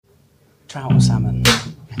Trout or salmon?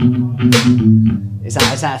 Is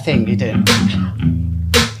that a thing you're doing?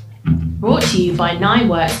 Brought to you by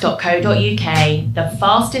nineworks.co.uk, the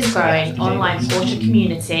fastest growing online Porsche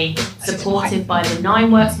community, supported by the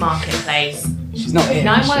Nineworks Marketplace. She's not here.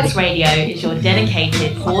 Nineworks Radio is your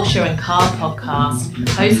dedicated Porsche and car podcast,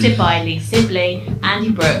 hosted by Lee Sibley,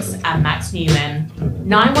 Andy Brooks and Max Newman.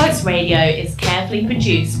 Nineworks Radio is carefully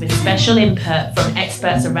produced with special input from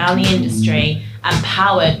experts around the industry and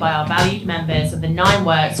powered by our valued members of the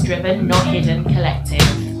Nineworks Driven Not Hidden Collective.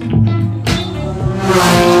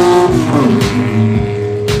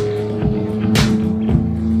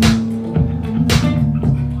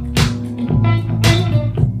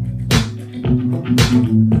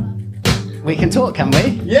 We can talk, can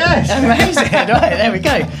we? Yes! Amazing. Right, there we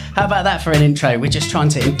go. How about that for an intro? We're just trying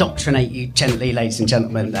to indoctrinate you gently, ladies and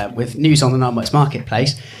gentlemen, with news on the Nineworks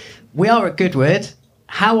Marketplace. We are at Goodwood.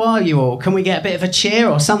 How are you all? Can we get a bit of a cheer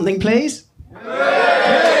or something, please?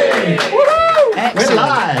 Hey! Excellent. We're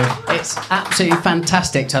live! It's absolutely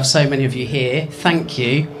fantastic to have so many of you here. Thank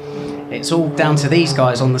you. It's all down to these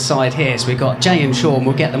guys on the side here. So we've got Jay and Sean.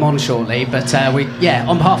 We'll get them on shortly. But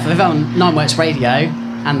on behalf of everyone on Nineworks Radio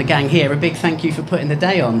and the gang here, a big thank you for putting the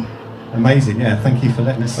day on. Amazing, yeah. Thank you for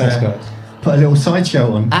letting us put a little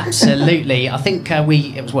sideshow on. Absolutely. I think it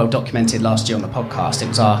was well documented last year on the podcast. It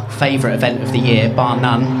was our favourite event of the year, bar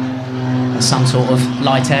none. Some sort of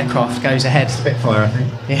light aircraft goes ahead. Spitfire, I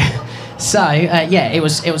think. Yeah. So, it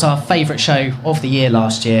was our favourite show of the year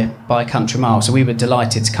last year by a country mile. So we were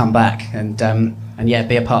delighted to come back and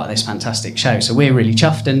be a part of this fantastic show. So we're really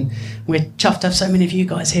chuffed, and we're chuffed to have so many of you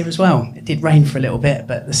guys here as well. It did rain for a little bit,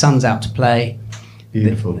 but the sun's out to play.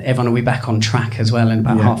 Beautiful. Everyone will be back on track as well in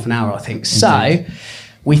about half an hour, I think. Indeed. So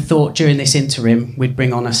we thought during this interim we'd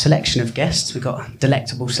bring on a selection of guests. We've got a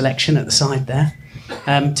delectable selection at the side there.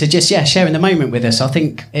 To just share in the moment with us. I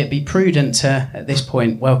think it'd be prudent to at this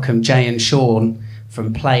point welcome Jay and Sean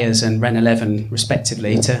from Players and Ren 11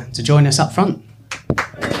 respectively to join us up front. Do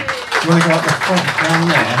you want to go up the front down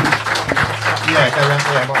there? Yeah, go around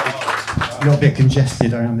there. Might be a little bit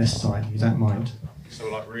congested around this side, you don't mind. So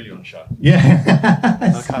we're like really on show. Yeah.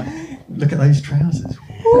 Okay. Look at those trousers.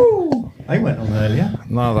 Woo! They went on earlier.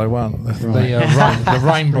 No, they won't. Right. The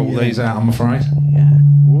rain brought these out, I'm afraid. Yeah.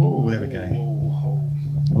 Whoa, there we go.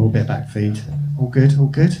 A little bit of back feed. All good, all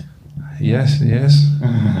good? Yes.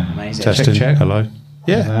 Amazing. Testing. Check. Hello.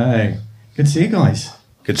 Yeah. Hey, good to see you guys.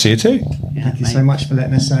 Good to see you too. Yeah, Thank you mate. so much for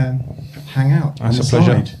letting us hang out. That's on a the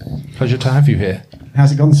pleasure. side. Pleasure to have you here.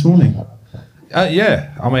 How's it gone this morning?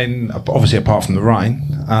 Yeah. I mean, obviously apart from the rain,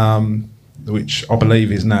 which I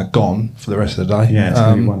believe is now gone for the rest of the day. Yeah, it's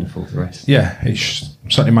going to be wonderful for the rest. Yeah, it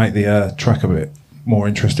certainly made the track a bit more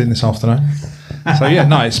interesting this afternoon. So yeah,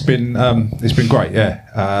 no, it's been great.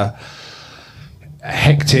 Yeah,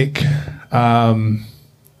 hectic.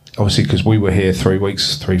 Obviously, because we were here 4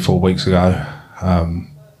 weeks ago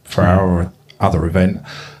for our other event.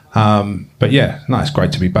 But yeah, no, it's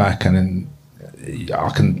great to be back, and then I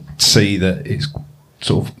can see that it's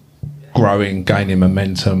sort of growing, gaining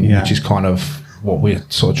momentum, which is kind of what we're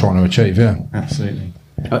sort of trying to achieve. Yeah, Absolutely.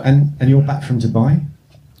 And you're back from Dubai?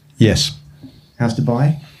 Yes, How's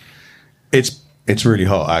Dubai? it's really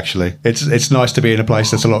hot actually. It's nice to be in a place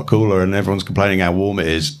that's a lot cooler, and everyone's complaining how warm it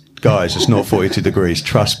is. Guys, it's not 42 degrees.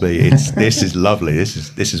 Trust me, this is lovely.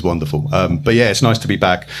 This is wonderful. But yeah, it's nice to be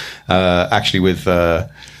back. Actually, with how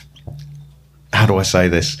do I say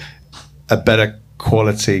this? A better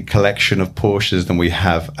quality collection of Porsches than we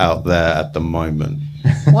have out there at the moment.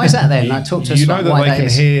 Why is that then? Like, talk to us you know about that why they that can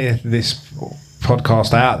is. hear this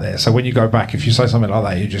podcast out there. So when you go back, if you say something like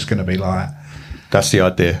that, you're just going to be like, That's the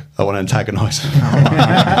idea. I want to antagonise.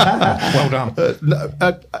 well done.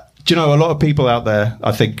 Do you know, a lot of people out there,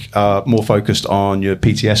 I think, are more focused on your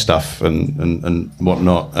PTS stuff and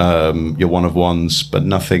whatnot, your one-of-ones, but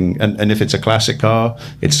nothing. And if it's a classic car,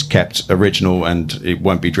 it's kept original and it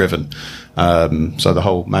won't be driven. So the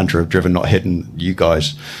whole mantra of driven, not hidden, you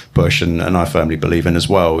guys push, and I firmly believe in as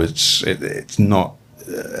well. It's not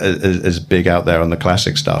as big out there on the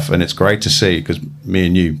classic stuff. And it's great to see, because me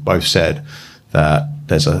and you both said that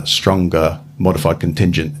there's a stronger modified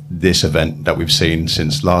contingent this event that we've seen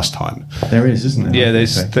since last time. There is, isn't there? Yeah,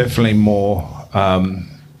 there's definitely more.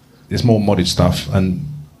 There's more modded stuff, and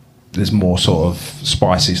there's more sort of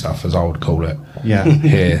spicy stuff, as I would call it. Yeah.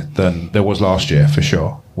 Here than there was last year for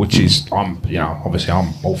sure. Which is, obviously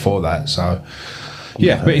I'm all for that. So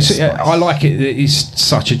yeah, but I like it. It's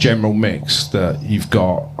such a general mix that you've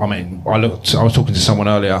got. I mean, I was talking to someone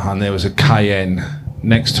earlier, and there was a KN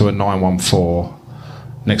next to a 914.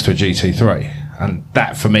 Next to a GT3, and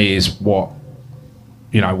that for me is what,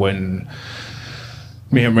 when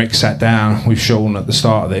me and Rick sat down with Sean at the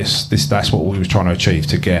start of that's what we were trying to achieve,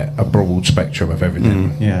 to get a broad spectrum of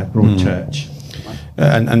everything. Broad church.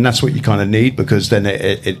 And that's what you kind of need, because then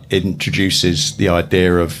it introduces the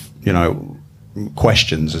idea of,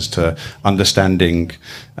 questions as to understanding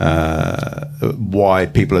why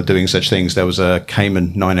people are doing such things. There was a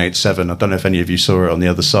Cayman 987. I don't know if any of you saw it on the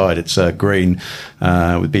other side. It's green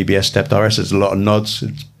with BBS stepped RS. There's a lot of nods.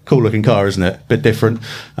 It's a cool looking car, isn't it? Bit different.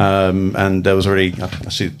 And there was already, I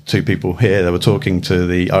see two people here that were talking to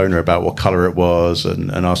the owner about what colour it was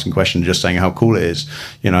and asking questions, just saying how cool it is.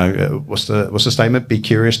 What's the statement? Be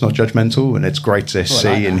curious, not judgmental. And it's great to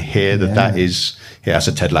see and hear that is. Yeah, that's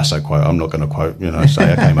a Ted Lasso quote. I'm not going to quote,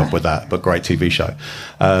 say I came up with that, but great TV show.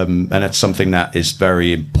 And it's something that is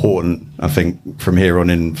very important, I think, from here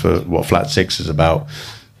on in, for what FlatSix is about,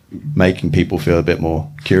 making people feel a bit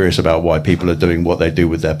more curious about why people are doing what they do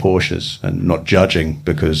with their Porsches, and not judging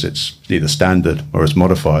because it's either standard or it's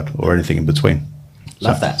modified or anything in between.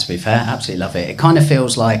 Love that, to be fair. Absolutely love it. It kind of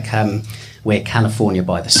feels like we're California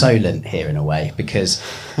by the Solent here in a way, because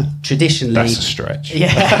traditionally... That's a stretch.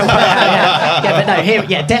 Yeah, but no, here,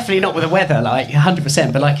 definitely not with the weather, like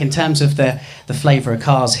 100%, but like in terms of the flavour of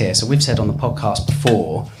cars here. So we've said on the podcast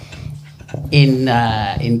before,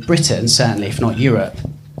 in Britain, certainly, if not Europe,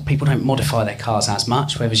 people don't modify their cars as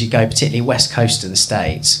much, whereas you go particularly west coast of the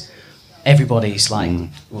States, everybody's like,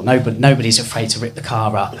 nobody's afraid to rip the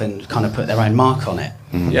car up and kind of put their own mark on it.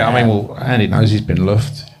 Yeah, I mean, Andy knows he's been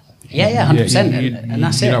luffed. Yeah, 100%, and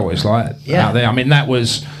that's it. You know what it's like out there. I mean, that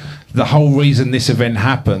was the whole reason this event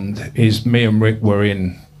happened. Is me and Rick were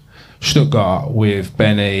in Stuttgart with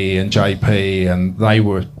Benny and JP, and they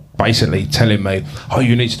were basically telling me, "Oh,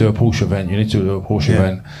 you need to do a Porsche event. You need to do a Porsche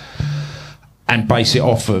event." And base it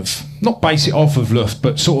off of Luft,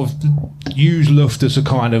 but sort of use Luft as a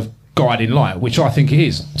kind of guiding light, which I think it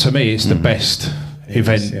is. To me, it's the best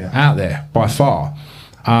event out there by far.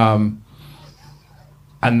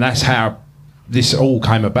 And that's how this all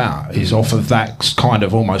came about, is off of that kind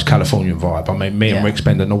of almost Californian vibe. I mean, me and Rick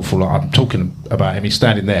spend an awful lot. I'm talking about him. He's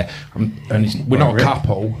standing there, and we're not a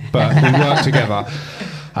couple, but we work together.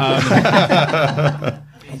 But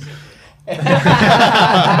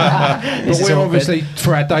we're obviously,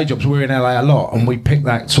 for our day jobs, we're in LA a lot, and we pick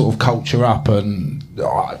that sort of culture up, and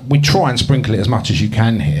we try and sprinkle it as much as you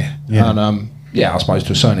can here. And I suppose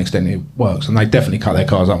to a certain extent it works, and they definitely cut their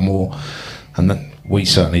cars up more, and then we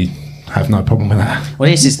certainly have no problem with that. Well,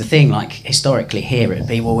 this is the thing, like historically here it'd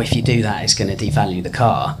be, well, if you do that it's going to devalue the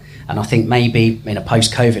car, and I think maybe in a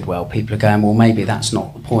post-COVID world people are going, well, maybe that's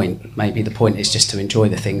not the point, maybe the point is just to enjoy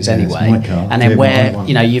the things anyway. And then where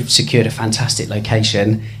you've secured a fantastic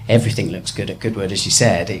location, everything looks good at Goodwood, as you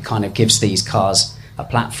said, it kind of gives these cars a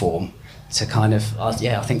platform to kind of I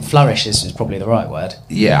think flourish is probably the right word.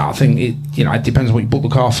 I think it depends on what you bought the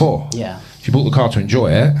car for. If you bought the car to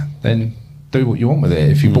enjoy it, then do what you want with it.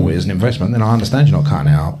 If you bought it as an investment, then I understand you're not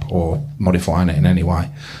cutting it up or modifying it in any way.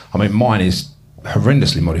 I mean, mine is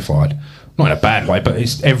horrendously modified, not in a bad way, but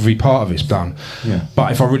it's every part of it's done.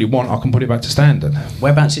 But if I really want, I can put it back to standard.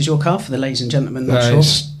 Whereabouts is your car, for the ladies and gentlemen not sure?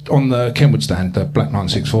 It's on the Kenwood stand, the black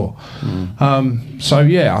 964.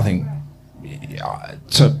 I think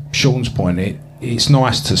to Sean's point, it's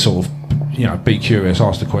nice to sort of be curious,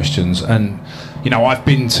 ask the questions, and I've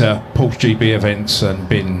been to Porsche GB events and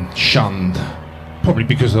been shunned, probably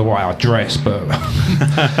because of the way I dress, but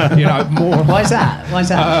more. Why is that?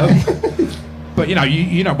 But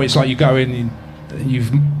it's like you go in,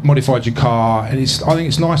 you've modified your car, and I think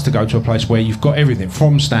it's nice to go to a place where you've got everything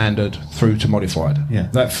from standard through to modified.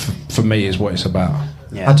 That for me is what it's about.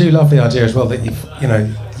 I do love the idea as well that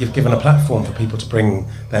you've given a platform for people to bring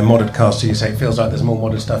their modded cars to you. So it feels like there's more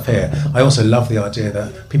modded stuff here. I also love the idea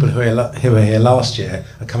that people who were here last year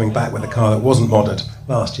are coming back with a car that wasn't modded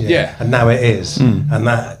last year, and now it is, and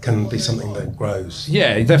that can be something that grows.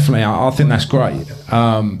 Yeah, definitely. I think that's great,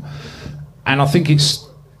 and I think it's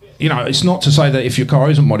not to say that if your car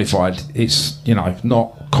isn't modified, it's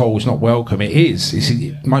not cool, it's not welcome. It is.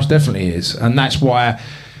 It most definitely is, and that's why.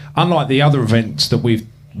 Unlike the other events that we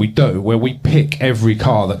do, where we pick every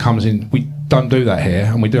car that comes in, we don't do that here,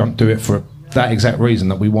 and we don't do it for that exact reason,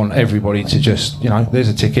 that we want everybody to just, there's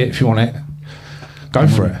a ticket, if you want it, go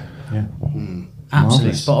for it.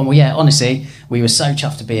 Absolutely spot on. Well, honestly, we were so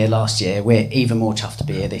chuffed to be here last year. We're even more chuffed to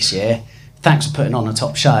be here this year. Thanks for putting on a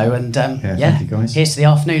top show, and thank you guys. Here's to the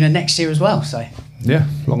afternoon and next year as well. So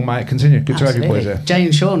long may it continue. Good to have you boys here. Jane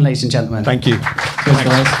and Sean, ladies and gentlemen. Thank you. Cheers,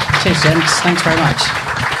 guys. Cheers, gents. Thanks very much.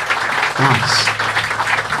 Nice.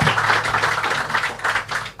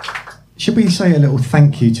 Should we say a little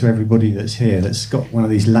thank you to everybody that's here, that's got one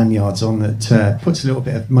of these lanyards on, that puts a little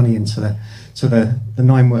bit of money into the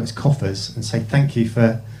Nineworks coffers, and say thank you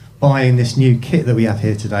for buying this new kit that we have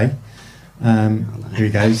here today. Here he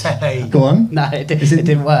goes. Hey. Go on. No, it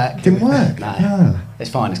didn't work. Didn't work? No. Oh.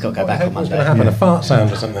 It's fine, it's got to go back on What's Monday. going to happen? A fart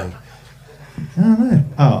sound or something? Oh, no.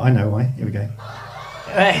 Oh, I know why. Here we go.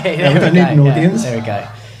 Hey, Yeah, we don't need an audience. There we go.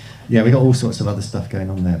 Yeah, we got all sorts of other stuff going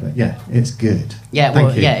on there, but yeah, it's good. Yeah, Thank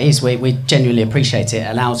well, you. yeah, it is. We genuinely appreciate it. It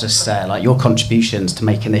allows us, like your contributions to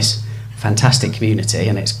making this fantastic community,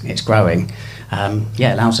 and it's growing.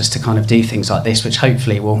 It allows us to kind of do things like this, which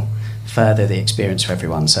hopefully will further the experience for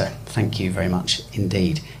everyone. So thank you very much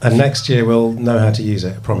indeed. And next year we'll know how to use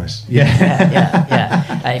it, I promise.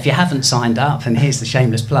 Yeah. If you haven't signed up, and here's the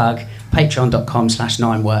shameless plug,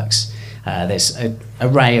 patreon.com/nineworks. There's an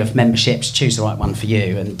array of memberships. Choose the right one for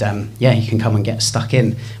you, and you can come and get stuck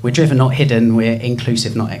in. We're driven, not hidden. We're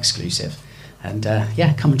inclusive, not exclusive. And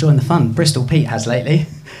come and join the fun. Bristol Pete has lately.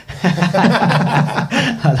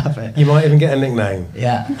 I love it. You might even get a nickname.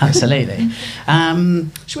 Yeah, absolutely.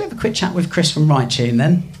 Should we have a quick chat with Chris from Right Tune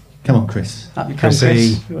then? Come on, Chris. Up you come,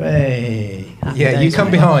 Chrissy. Chris. Way. Happy Yeah, you days,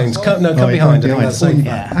 come mate. behind. Come Oh, behind. I think behind. that's safe.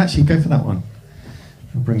 Yeah. Actually, go for that one.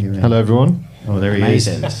 I'll bring you in. Hello, everyone. Oh, there he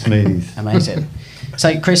Amazing. is. Smooth. Amazing.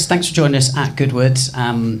 So, Chris, thanks for joining us at Goodwood.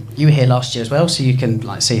 You were here last year as well, so you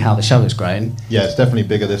can see how the show has grown. Yeah, it's definitely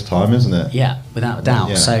bigger this time, isn't it? Yeah, without a doubt.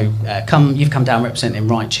 Yeah. So, you've come down representing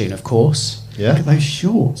Right Tune, of course. Look Yeah. at those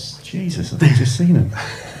shorts. Jesus, I've just seen them.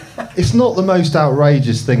 It's not the most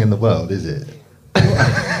outrageous thing in the world, is it?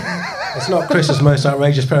 It's not Chris's most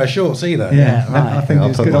outrageous pair of shorts either. Yeah, right. I think I'll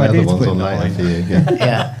it's a put good my idea other to ones put on that later on. for you. Yeah.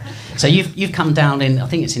 Yeah. So you've come down in, I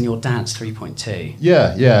think it's in your dad's 3.2.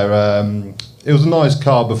 Yeah. It was a nice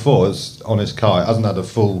car before. It's on his car. It hasn't had a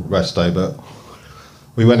full resto, but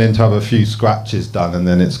we went in to have a few scratches done, and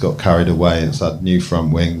then it's got carried away. It's had new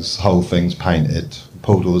front wings, whole thing's painted,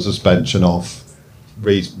 pulled all the suspension off,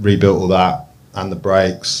 rebuilt all that, and the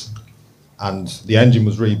brakes, and the engine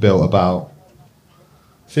was rebuilt about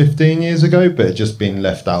 15 years ago, but it just been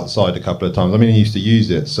left outside a couple of times. I mean, he used to use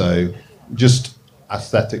it, so just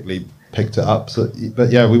aesthetically picked it up. So,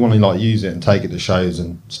 but yeah, we want to use it and take it to shows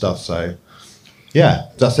and stuff. So yeah,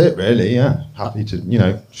 that's it really. Yeah, happy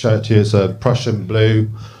to show it to you. It's a Prussian blue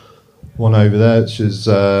one over there, which is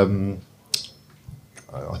I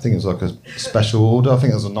think it's like a special order. I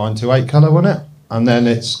think it's a 928 colour on it, and then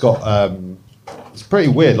it's got it's pretty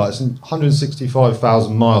weird. Like it's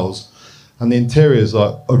 165,000 miles. And the interior is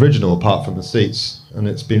like original apart from the seats, and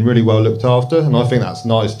it's been really well looked after. And I think that's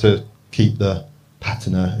nice to keep the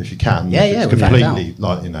patina if you can. Yeah, It's without a completely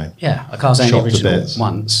Yeah, a car's only Shot to original bits.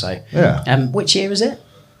 once. So Yeah. which year is it?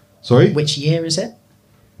 Sorry? Which year is it?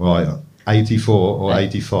 Right, 84 or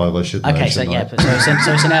 85, I should know. Okay, so shouldn't I?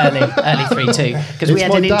 so it's an early 3.2 because we It's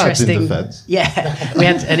had my an dad's in interesting defence. we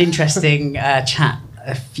had an interesting chat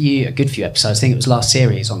a good few episodes. I think it was last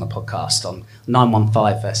series on the podcast on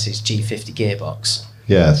 915 versus G50 gearbox.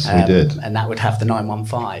 Yes, we did. And that would have the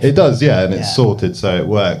 915. It does, yeah, and Yeah. it's sorted so it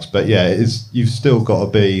works. But yeah, it is. You've still got to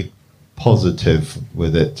be positive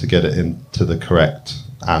with it to get it into the correct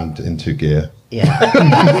and into gear. Yeah.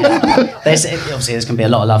 There's going to be a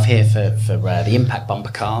lot of love here for the impact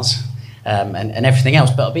bumper cars and everything else.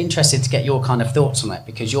 But I'd be interested to get your kind of thoughts on that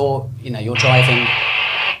because you're driving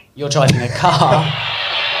a car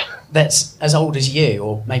that's as old as you,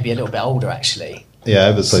 or maybe a little bit older actually. Yeah,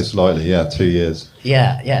 ever so slightly. Yeah, 2 years.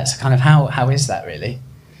 Yeah. So kind of how is that really?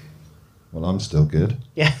 Well, I'm still good.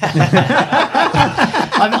 Yeah.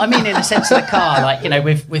 I mean, in the sense of the car,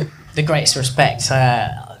 with the greatest respect,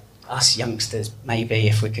 us youngsters, maybe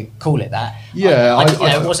if we could call it that. Yeah,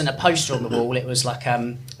 it wasn't a poster on the wall. It was like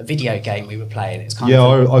a video game we were playing. It's kind Yeah,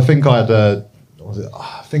 of. I think I had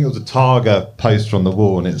I think it was a Targa poster on the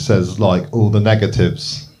wall, and it says like all the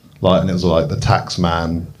negatives, and it was like the tax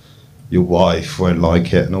man, your wife won't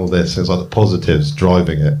like it, and all this. It was like the positives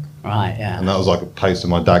driving it, Right. Yeah. and that was like a poster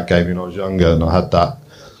my dad gave me when I was younger, and I had that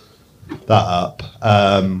up.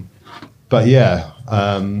 But yeah,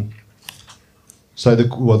 so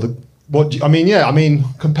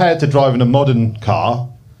compared to driving a modern car,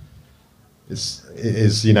 it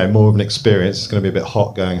is more of an experience. It's going to be a bit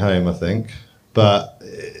hot going home, I think. But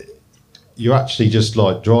you're actually just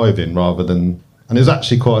like driving rather than, and it's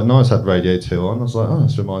actually quite nice. I had Radio 2 on. I was like, oh,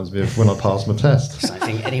 this reminds me of when I passed my test. I don't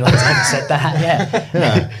think anyone's ever said that. Yeah.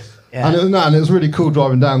 Yeah. Yeah. And it was really cool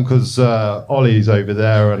driving down because Ollie's over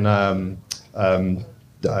there and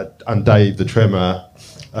Dave the trimmer,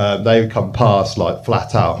 they would come past like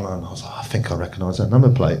flat out, and I was like, think I recognise that number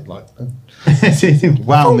plate. Like,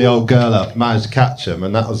 wound the old girl up, managed to catch him,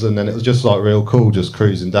 and then it was just like real cool, just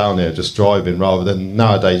cruising down here, just driving, rather than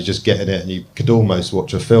nowadays just getting it and you could almost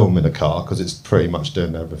watch a film in a car because it's pretty much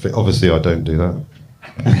doing everything. Obviously, I don't do that.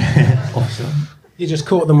 You just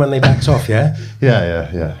caught them when they backed off, yeah?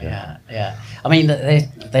 Yeah. I mean,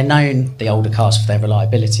 they're known, the older cars, for their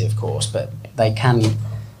reliability, of course, but they can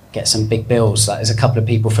get some big bills. Like, there's a couple of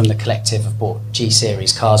people from the collective have bought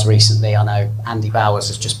G-Series cars recently. I know Andy Bowers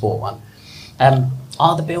has just bought one.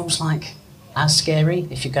 Are the bills like as scary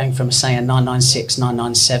if you're going from, say, a 996,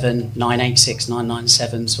 997, 986,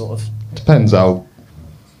 997 sort of? Depends how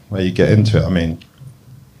where you get into it. I mean,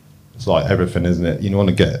 it's like everything, isn't it? You want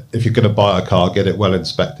to get, if you're going to buy a car, get it well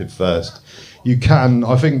inspected first. You can,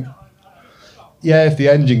 I think, if the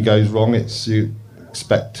engine goes wrong, you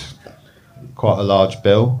expect quite a large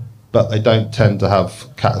bill, but they don't tend to have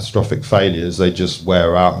catastrophic failures. They just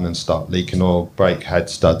wear out and then start leaking oil, break head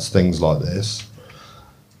studs, things like this.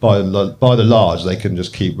 By the large, they can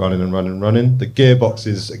just keep running and running and running. The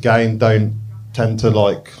gearboxes, again, don't tend to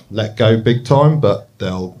like let go big time, but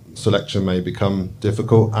selection may become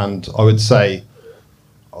difficult. And I would say,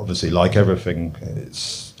 obviously, like everything,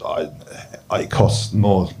 it costs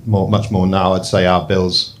much more now. I'd say our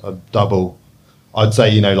bills are double. I'd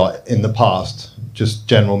say, like in the past, just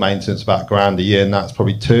general maintenance about £1,000 a year, and that's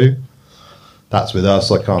probably 2. That's with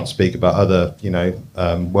us. I can't speak about other,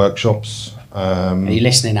 workshops. Are you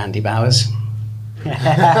listening, Andy Bowers?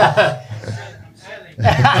 Yeah,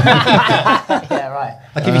 right.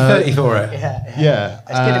 I'll give you 30 for it. Yeah.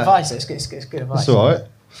 It's good advice. It's good advice. That's all right.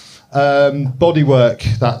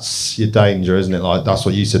 Bodywork, that's your danger, isn't it? Like, that's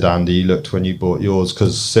what you said, Andy. You looked when you bought yours,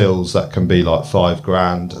 because sills, that can be like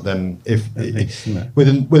 £5,000. Then with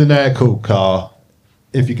an air-cooled car,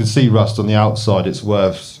 if you can see rust on the outside, it's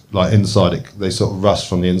worth, like inside, they sort of rust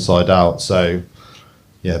from the inside out. So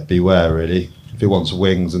yeah, beware really. If it wants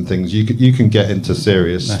wings and things, you can get into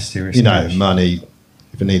serious money.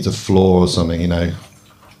 If it needs a floor or something,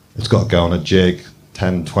 it's got to go on a jig,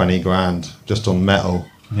 10, 20 grand just on metal.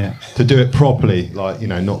 Yeah. To do it properly, like,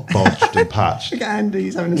 not bodged and patched. Look at Andy,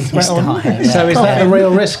 he's having a sweat on. So is that the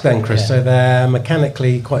real risk then, Chris? Yeah. So they're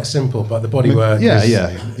mechanically quite simple, but the bodywork is...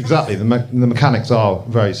 exactly. The mechanics are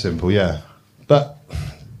very simple, yeah. But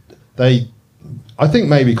I think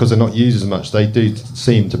maybe because they're not used as much, they do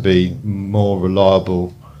seem to be more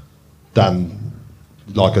reliable than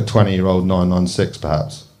like a 20-year-old 996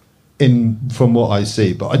 perhaps, from what I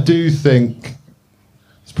see. But I do think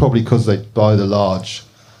it's probably because they buy the large...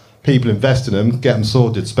 People invest in them, get them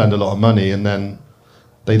sorted, spend a lot of money, and then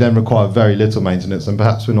they require very little maintenance, and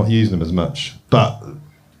perhaps we're not using them as much. But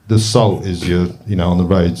the salt is on the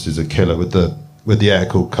roads is a killer with the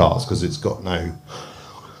air-cooled cars, because it's got no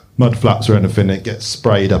mud flaps or anything. It gets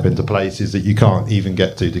sprayed up into places that you can't even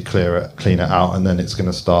get to clean it out, and then it's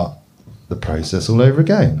going to start the process all over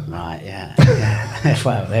again. Right, yeah.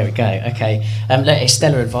 Well, there we go. Okay. Look, it's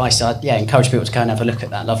stellar advice. I'd encourage people to go and have a look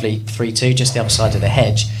at that lovely 3.2 just the other side of the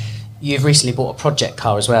hedge. You've recently bought a project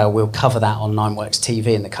car as well. We'll cover that on Nineworks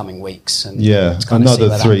TV in the coming weeks. And another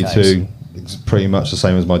 3.2. It's pretty much the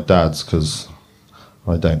same as my dad's, because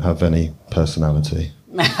I don't have any personality.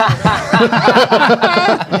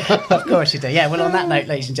 Of course you do. Yeah, well, on that note,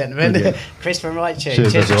 ladies and gentlemen, Brilliant. Chris from Right Tune.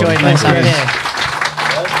 Cheers for joining us up here.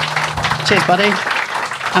 Cheers, buddy.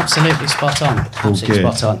 Absolutely spot on. Absolutely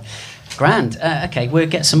spot on. Grand. Okay, we'll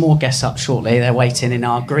get some more guests up shortly. They're waiting in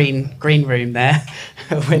our green room there.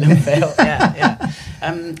 Will and Phil. Yeah.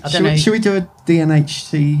 Should we do a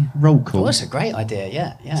DNHC roll call? Oh, that's a great idea.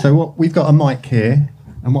 Yeah. So we've got a mic here,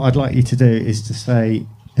 and what I'd like you to do is to say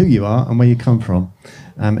who you are and where you come from,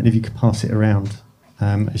 and if you could pass it around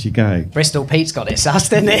as you go. Bristol Pete's got it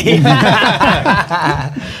sussed, didn't he?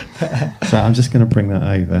 So I'm just going to bring that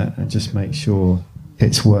over and just make sure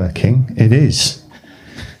it's working. It is.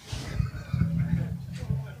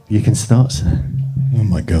 You can start, sir. Oh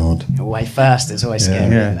my God. Away first, it's always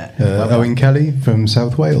scary, isn't it? Owen Kelly from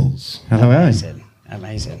South Wales. Hello,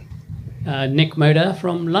 Amazing. Nick Moda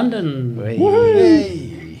from London.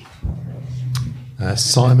 Hey.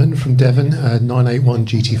 Simon from Devon, 981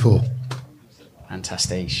 GT4.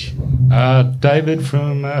 Fantastic. David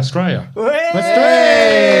from Australia. Hey!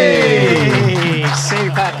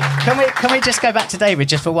 Super. Can we just go back to David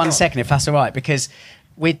just for 1 second, if that's all right? Because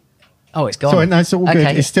oh, it's gone. Sorry, no, it's all good.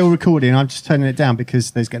 Okay. It's still recording. I'm just turning it down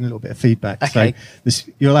because there's getting a little bit of feedback. Okay.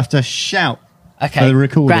 So you'll have to shout for the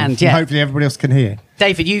recording. Grand, yeah. Hopefully everybody else can hear.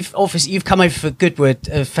 David, you've come over for Goodwood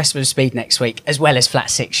Festival of Speed next week, as well as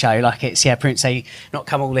FlatSix show. Like, it's prudent say not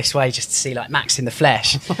come all this way just to see like Max in the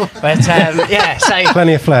flesh. But so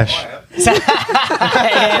plenty of flesh.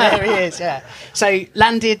 Yeah, there he is. Yeah. So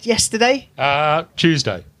landed yesterday.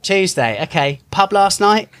 Tuesday. Tuesday. Okay. Pub last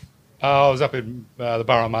night. I was up in the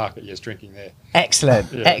Borough Market, yes, drinking there.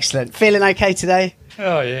 Excellent. Yeah. Excellent. Feeling okay today?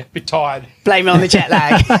 Oh, yeah, bit tired. Blame it on the jet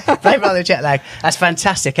lag. Blame it on the jet lag. That's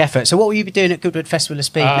fantastic effort. So what will you be doing at Goodwood Festival of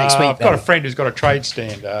Speed next week? I've got a friend who's got a trade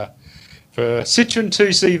stand for Citroen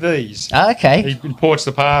 2CVs. Oh, okay. He imports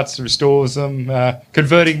the parts, restores them,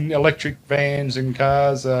 converting electric vans and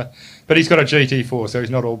cars. But he's got a GT4, so he's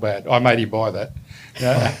not all bad. I made him buy that.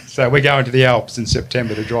 So we're going to the Alps in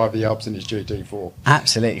September to drive the Alps in his GT4.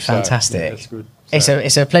 Absolutely fantastic. So, yeah, that's good.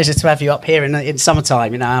 It's a pleasure to have you up here in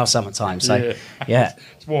summertime, our summertime. So, yeah.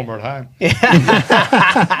 It's warmer at home.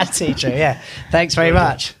 That's true, yeah. Thanks very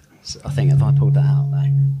much. I think if I pulled that out,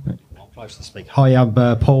 though. Close to speak. Hi, I'm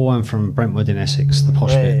Paul. I'm from Brentwood in Essex, the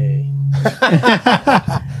posh bit.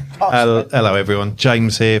 Hello, everyone.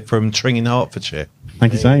 James here from Tring in Hertfordshire.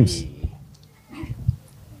 Thank you, James.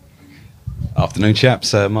 Afternoon,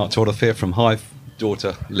 chaps. Mark Tordoff here from Hive.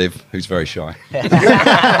 Daughter, Liv, who's very shy.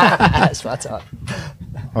 That's what I thought.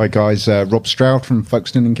 Hi guys, Rob Stroud from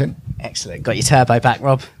Folkestone in Kent. Excellent. Got your turbo back,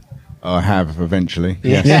 Rob? I have eventually.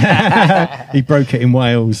 Yes. He broke it in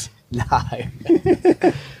Wales. No.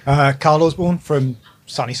 Carl Osborne from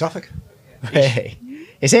sunny Suffolk. Really?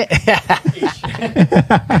 Is it?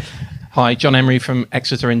 Hi, John Emery from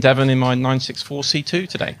Exeter in Devon in my 964 C2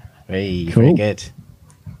 today. Very good.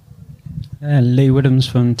 Lee Woodhams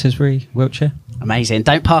from Tisbury, Wiltshire. Amazing.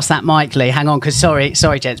 Don't pass that mic, Lee. Hang on, because sorry,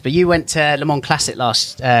 gents, but you went to Le Mans Classic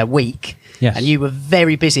last week, yes, and you were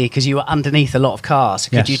very busy because you were underneath a lot of cars.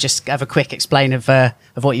 Could you just have a quick explain of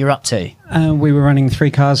what you're up to? We were running 3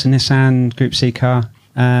 cars, a Nissan Group C car,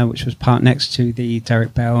 which was parked next to the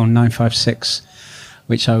Derek Bell 956,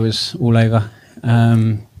 which I was all over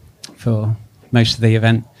for most of the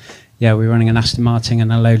event. Yeah, we were running an Aston Martin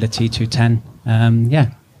and a Lola T210.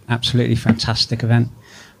 Absolutely fantastic event.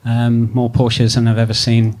 More Porsches than I've ever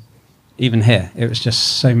seen, even here. It was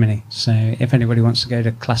just so many. So if anybody wants to go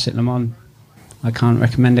to Classic Le Mans, I can't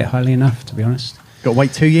recommend it highly enough, to be honest. Got to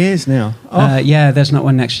wait 2 years now. There's not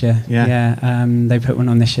one next year. Yeah. They put one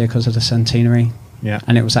on this year because of the centenary. Yeah.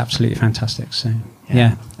 And it was absolutely fantastic. So,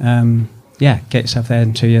 get yourself there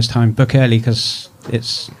in 2 years' time. Book early because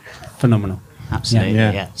it's phenomenal. Absolutely,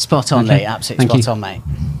 yeah. Spot on, Lee. Absolutely spot on, mate.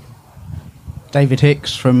 David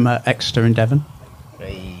Hicks from Exeter in Devon.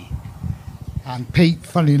 And Pete,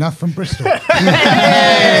 funny enough, from Bristol.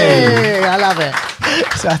 Hey, I love it.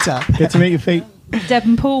 Shut up. Good to meet you, Pete. Deb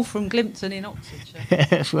and Paul from Glimpton in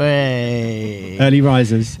Oxfordshire. Early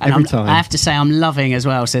risers, and every time. I have to say, I'm loving as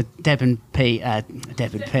well. So Deb and Pete,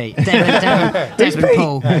 Deb and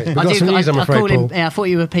Paul. We've got some news, I'm afraid, call him. Paul. Yeah, I thought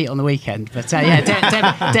you were Pete on the weekend, but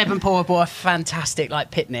Deb and Paul have bought a fantastic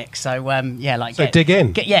picnic. So dig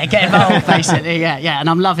in. Get involved basically. Yeah, and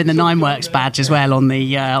I'm loving the Nineworks badge as well on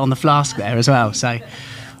the flask there as well. So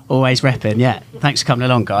always repping. Yeah, thanks for coming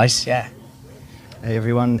along, guys. Yeah. Hey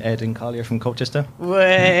everyone, Ed and Carlia from Colchester.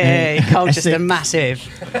 Way, Colchester massive.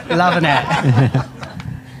 Loving it.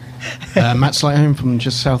 Matt Slightholme from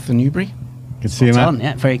just south of Newbury. Good to see you, Matt.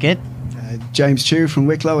 Yeah, very good. James Chew from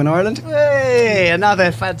Wicklow in Ireland. Hey,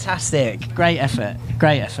 another fantastic. Great effort.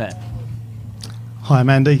 Hi, I'm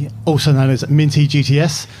Andy, also known as Minty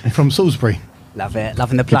GTS from Salisbury. Love it.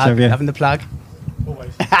 Loving the plug.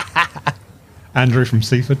 Always. Andrew from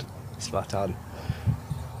Seaford. Spot on.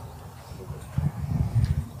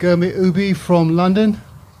 Gurmit Ubi from London.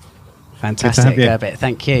 Fantastic, Gurmit.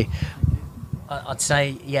 Thank you. I'd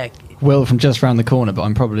say, Will from just round the corner, but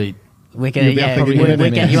I'm probably... We'll get you up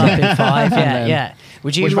in 5, yeah.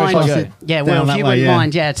 Would you mind? Yeah, well, if you wouldn't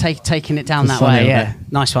mind, taking it down that way, yeah.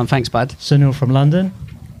 Nice one, thanks, bud. Sunil from London.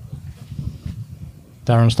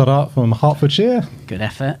 Darren Stoddart from Hertfordshire. Good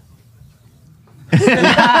effort. You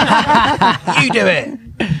do it.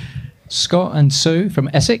 Scott and Sue from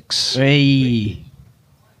Essex. Hey.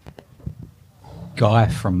 Guy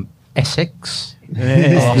from Essex.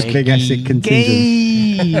 Big Essex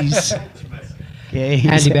contingent.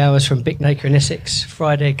 Andy Bowers from Bicknaker in Essex.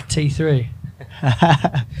 Friday T3.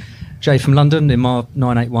 Jay from London in my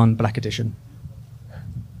 981 Black Edition.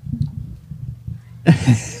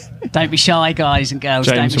 Don't be shy, guys and girls.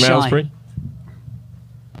 James Don't be from shy. Aylesbury.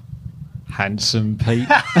 Handsome Pete.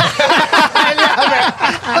 I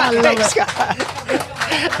love it.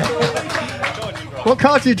 What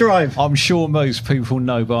car do you drive? I'm sure most people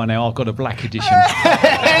know by now I've got a Black Edition.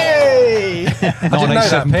 Hey!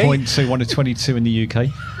 97.2, one of 22 in the UK.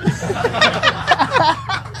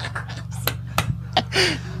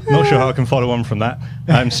 Not sure how I can follow on from that.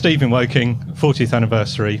 Stephen Woking, 40th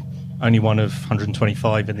anniversary, only one of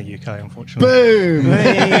 125 in the UK, unfortunately. Boom!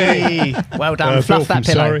 Hey! Well done. Fluff that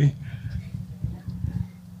pillow. Sorry.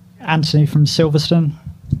 Anthony from Silverstone.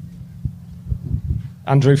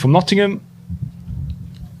 Andrew from Nottingham.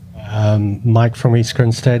 Mike from East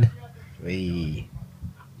Grinstead.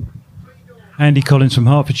 Andy Collins from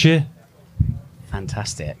Hertfordshire.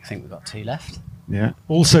 Fantastic. I think we've got 2 left. Yeah.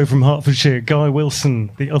 Also from Hertfordshire, Guy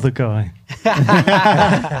Wilson, the other guy.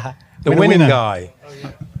 The winning guy.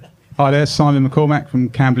 Hi there, Simon McCormack from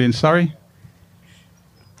Camberley in Surrey.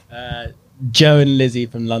 Joe and Lizzie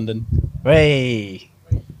from London. Hey.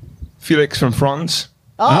 Felix from France.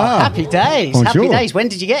 Oh, happy days. Bonjour. Happy days. When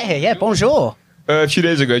did you get here? Yeah, bonjour. A few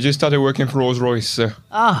days ago, I just started working for Rolls-Royce. So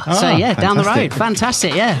yeah, down the road.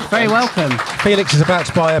 Fantastic, yeah. Very welcome. Felix is about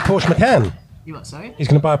to buy a Porsche Macan. You what, sorry? He's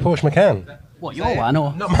going to buy a Porsche Macan. What, your one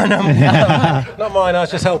or? Not mine. Not mine, I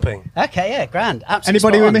was just helping. Okay, yeah, grand. Absolutely.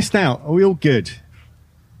 Anybody spot we on. missed out? Are we all good?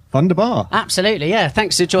 Wunderbar. Absolutely, yeah.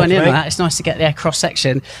 Thanks for joining in on that. It's nice to get the cross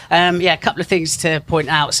section. Yeah, a couple of things to point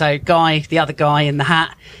out. So, Guy, the other guy in the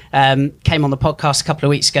hat, came on the podcast a couple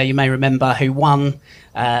of weeks ago. You may remember who won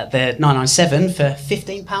the 997 for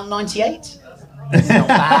 £15.98. It's not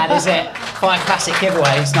bad, is it? 5 classic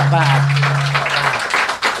giveaways, not bad.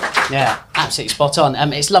 Yeah, absolutely spot on.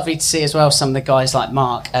 It's lovely to see as well some of the guys like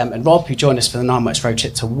Mark and Rob who joined us for the Nineworks road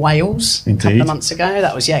trip to Wales a couple of months ago.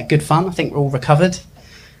 That was good fun. I think we're all recovered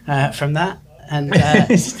from that. And that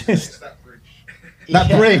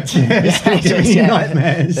bridge, it's still giving you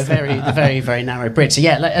nightmares. The very, very narrow bridge. So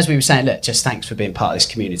as we were saying, look, just thanks for being part of this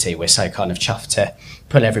community. We're so kind of chuffed to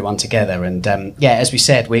pull everyone together. And as we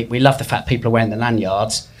said, we love the fact people are wearing the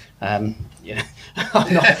lanyards. I'm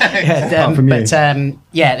not,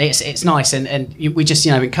 it's nice, and we just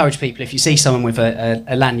encourage people, if you see someone with a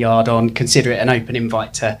lanyard on, consider it an open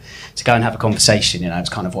invite to go and have a conversation. It's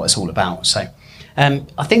kind of what it's all about. So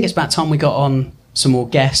I think it's about time we got on some more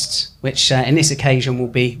guests, which in this occasion will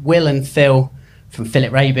be Will and Phil from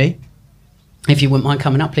Philip Raby. If you wouldn't mind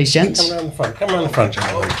coming up, please, gents. Come around the front,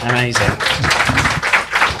 gentlemen.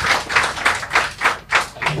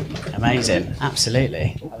 Amazing,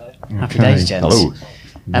 absolutely. Happy days, gents.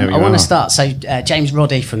 Hello. I want to start. So James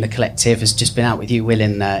Roddy from the Collective has just been out with you, Will,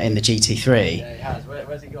 in the GT3. Yeah, he has.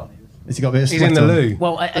 Where's he gone? Has he got a bit of He's in the loo.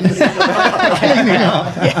 Well, right. That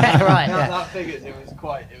figures. It was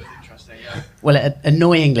interesting. Yeah. Well,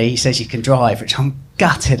 annoyingly, he says you can drive, which I'm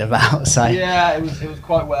gutted about. So yeah, it was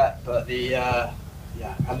quite wet, but had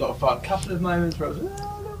a lot of fun. A couple of moments where it was it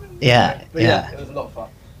was a lot of fun.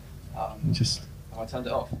 I turned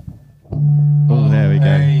it off. Oh, there we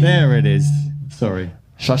go. There it is. Sorry.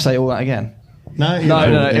 Should I say all that again? No.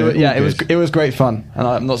 It was great fun, and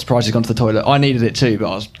I'm not surprised he's gone to the toilet. I needed it too,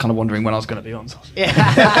 but I was kind of wondering when I was going to be on. So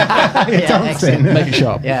excellent. Make it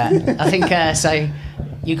sharp. Yeah, I think so.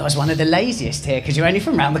 You guys are one of the laziest here because you're only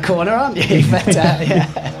from round the corner, aren't you? But,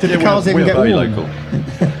 Did the cars even get warm? Local.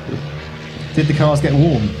 Did the cars get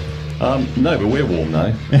warm? No, but we're warm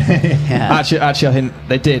now. Actually, I think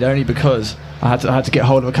they did, only because I had to get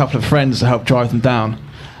hold of a couple of friends to help drive them down.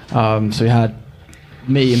 So we had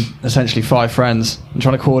me and essentially 5 friends and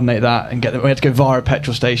trying to coordinate that and get them. We had to go via a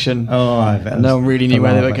petrol station. Oh, I bet. No one really knew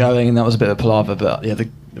where they were going, and that was a bit of a palaver. But yeah,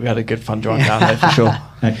 we had a good fun drive down there for sure.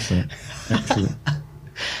 Excellent.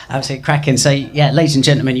 Absolutely cracking. So ladies and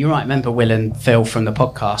gentlemen, you might remember Will and Phil from the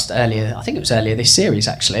podcast earlier. I think it was earlier this series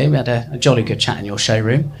actually. We had a jolly good chat in your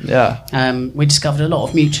showroom. Yeah. We discovered a lot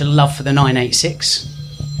of mutual love for the 986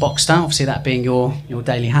 Boxster. Obviously, that being your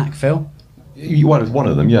daily hack, Phil. One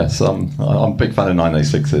of them, yes. I'm a big fan of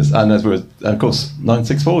 986s, and of course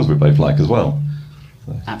 964s we both like as well.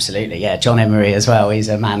 So. Absolutely, yeah. John Emery as well. He's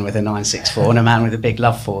a man with a 964 and a man with a big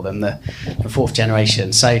love for them, the 4th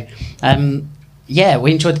generation. So,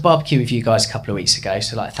 we enjoyed the barbecue with you guys a couple of weeks ago.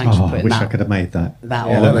 So, thanks for putting I wish that. I could have made that. That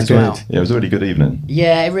was as good. well. Yeah, it was a really good evening.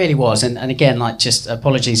 Yeah, it really was. And again, just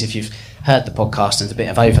apologies if you've heard the podcast. There's a bit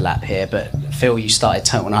of overlap here, but Phil, you started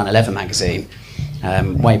Total 911 magazine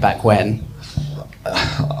way back when.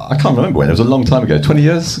 I can't remember when. It was a long time ago. 20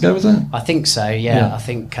 years ago, was it? I think so. Yeah. I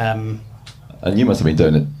think. And you must have been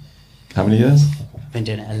doing it. How many years? I've been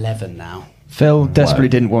doing it 11 now. Phil desperately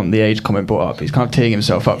didn't want the age comment brought up. He's kind of teeing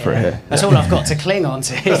himself up for it here. That's all I've got to cling on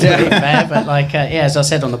to, to be fair. But as I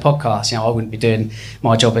said on the podcast, I wouldn't be doing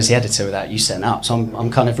my job as the editor without you setting up. So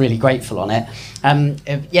I'm kind of really grateful on it.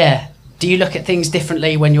 Do you look at things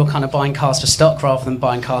differently when you're kind of buying cars for stock rather than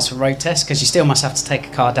buying cars for road tests? Because you still must have to take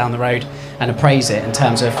a car down the road and appraise it in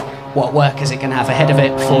terms of what work is it going to have ahead of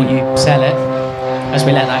it before you sell it, as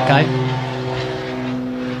we let that go.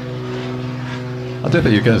 I don't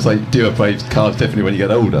think you're going to say, do you appraise cars differently when you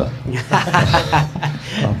get older?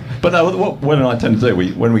 But no, what Will and I tend to do,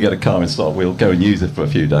 when we get a car in stock, we'll go and use it for a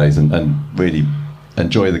few days and really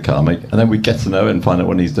enjoy the car, and then we get to know it and find out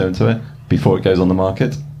what he's doing to it before it goes on the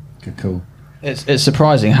market. Good call. It's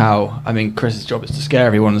surprising how, I mean, Chris's job is to scare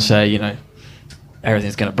everyone and say,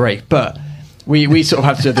 everything's going to break, but we sort of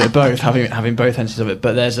have to do a bit of both, having both ends of it.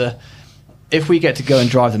 But if we get to go and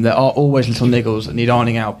drive them, there are always little niggles that need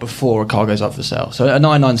ironing out before a car goes up for sale. So a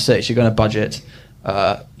 996, you're going to budget,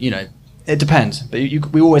 it depends, but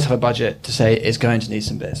we always have a budget to say it's going to need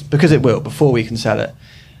some bits, because it will, before we can sell it.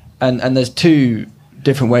 And there's two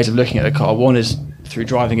different ways of looking at a car. One is through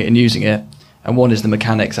driving it and using it, and one is the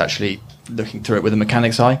mechanics actually looking through it with a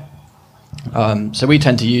mechanic's eye. So we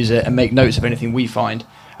tend to use it and make notes of anything we find,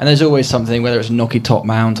 and there's always something, whether it's a knocky top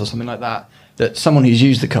mount or something like that, that someone who's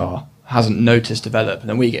used the car hasn't noticed develop, and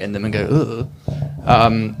then we get in them and go, ugh.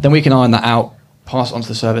 Then we can iron that out, pass it on to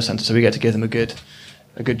the service centre, so we get to give them a good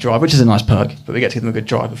drive, which is a nice perk, but we get to give them a good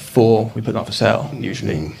drive before we put it up for sale,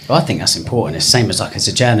 usually. Well, I think that's important. It's the same as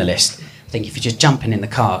a journalist. I think if you're just jumping in the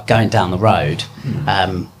car, going down the road,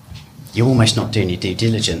 you're almost not doing your due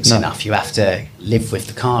diligence enough. You have to live with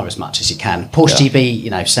the car as much as you can. Porsche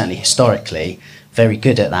GB, certainly historically, very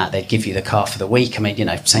good at that. They'd give you the car for the week. I mean,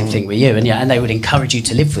 same thing with you. And they would encourage you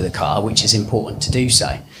to live with the car, which is important to do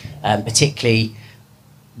so. Particularly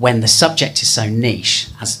when the subject is so niche,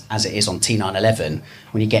 as it is on T911,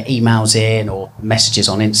 when you get emails in or messages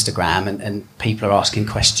on Instagram and people are asking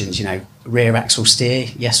questions, rear axle steer,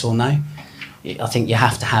 yes or no? I think you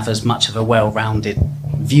have to have as much of a well-rounded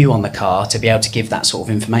view on the car to be able to give that sort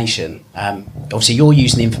of information. Obviously, you're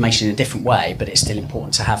using the information in a different way, but it's still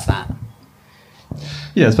important to have that.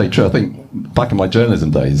 Yeah, it's very true. I think back in my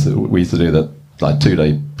journalism days, we used to do that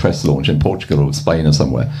 2-day press launch in Portugal or Spain or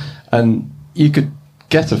somewhere, and you could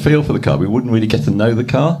get a feel for the car. We wouldn't really get to know the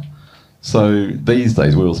car. So these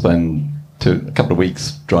days we'll spend a couple of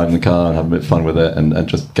weeks driving the car and having a bit of fun with it and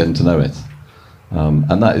just getting to know it.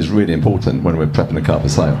 And that is really important when we're prepping the car for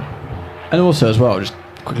sale. And also as well, just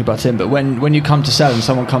quickly butt in, but when you come to sell and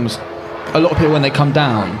someone comes, a lot of people when they come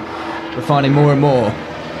down, we're finding more and more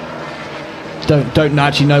don't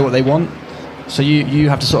actually know what they want. So you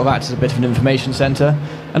have to sort of act as a bit of an information centre.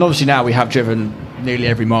 And obviously now we have driven nearly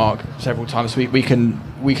every mark several times, so we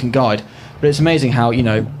can guide. But it's amazing how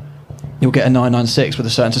you'll get a 996 with a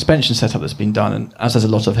certain suspension setup that's been done, and as there's a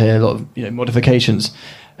lot of modifications,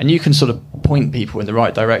 and you can sort of point people in the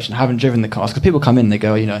right direction, having driven the cars, because people come in, they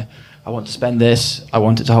go, I want to spend this, I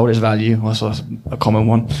want it to hold its value. Also, that's a common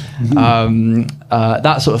one.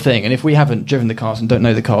 That sort of thing. And if we haven't driven the cars and don't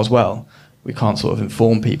know the cars well, we can't sort of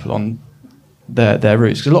inform people on their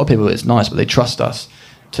routes. Because a lot of people, it's nice, but they trust us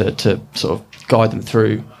to sort of guide them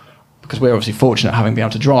through, because we're obviously fortunate having been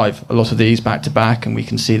able to drive a lot of these back to back, and we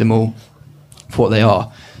can see them all for what they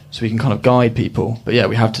are, so we can kind of guide people. But yeah,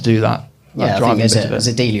 we have to do that. Yeah, I think as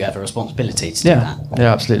a dealer you have a responsibility to do that.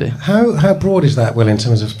 Yeah, absolutely. How broad is that, Will, in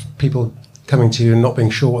terms of people coming to you and not being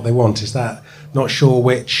sure what they want? Is that not sure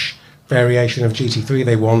which variation of GT3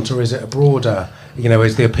 they want, or is it a broader,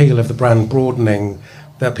 is the appeal of the brand broadening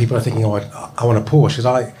that people are thinking, I want a Porsche? Because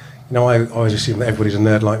I always assume that everybody's a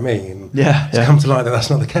nerd like me, and it's come to light that that's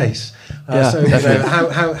not the case.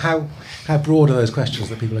 How broad are those questions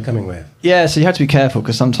that people are coming with? Yeah, so you have to be careful,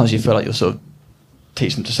 because sometimes you feel like you're sort of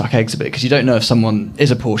teach them to suck eggs a bit, because you don't know if someone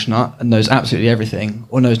is a Porsche nut and knows absolutely everything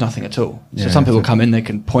or knows nothing at all. So some people come in, they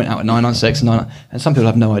can point out a 996 and some people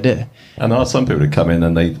have no idea. And there are some people who come in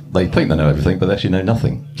and they think they know everything, but they actually know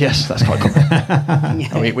nothing. Yes, that's quite common.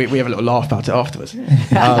 we have a little laugh about it afterwards.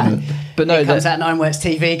 But no, here comes that 9works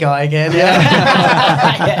TV guy again.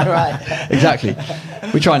 Yeah, right. Exactly.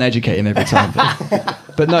 We try and educate him every time.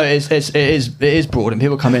 But no, it is broad, and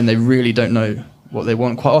people come in, they really don't know what they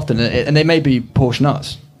want quite often, and they may be Porsche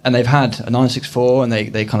nuts, and they've had a 964 and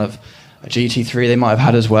they kind of a GT3 they might have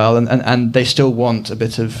had as well, and they still want a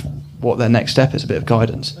bit of what their next step is, a bit of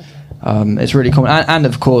guidance. It's really common, and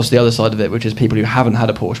of course the other side of it, which is people who haven't had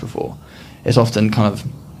a Porsche before. It's often kind of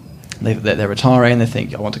they're retiring and they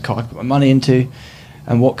think, I want a car I can put my money into,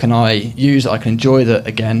 and what can I use that I can enjoy that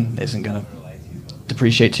again isn't going to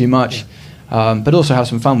depreciate too much, but also have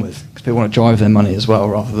some fun with, because people want to drive their money as well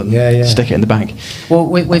rather than stick it in the bank. Well,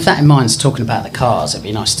 with that in mind, talking about the cars, it'd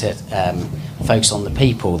be nice to focus on the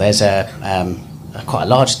people. There's a quite a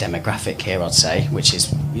large demographic here, I'd say, which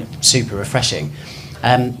is super refreshing.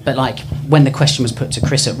 But when the question was put to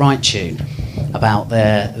Chris at Right Tune about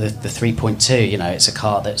the 3.2, it's a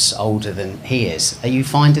car that's older than he is. Are you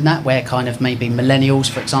finding that where kind of maybe millennials,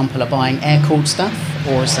 for example, are buying air-cooled stuff,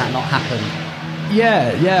 or has that not happened?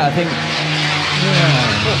 Yeah, I think.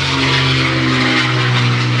 Yeah.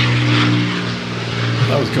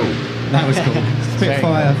 cool. That was cool.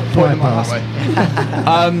 Spitfire Point fly them past.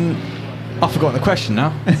 I've forgotten the question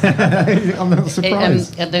now. I'm not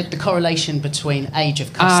surprised. The correlation between age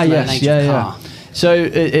of customer and age of car. So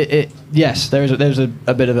yes, there's a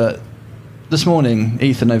bit of a. This morning,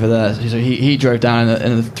 Ethan over there, so he drove down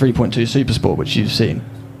in a 3.2 Super Sport, which you've seen,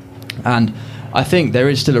 and I think there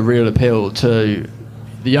is still a real appeal to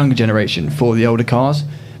the younger generation for the older cars,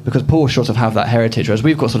 because Porsche sort of have that heritage, whereas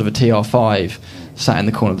we've got sort of a TR5 sat in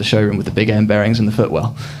the corner of the showroom with the big end bearings and the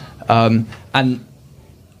footwell, and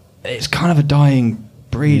it's kind of a dying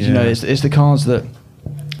breed. You know, it's the cars that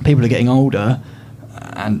people are getting older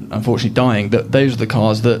and unfortunately dying, that those are the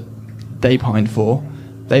cars that they pined for.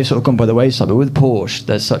 They've sort of gone by the wayside, but with Porsche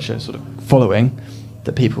there's such a sort of following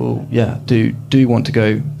that people do want to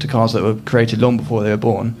go to cars that were created long before they were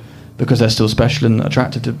born, because they're still special and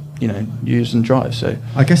attractive to use and drive. So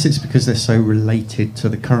I guess it's because they're so related to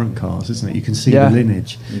the current cars, isn't it? You can see the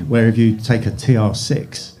lineage. Where if you take a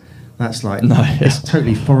TR6, that's like it's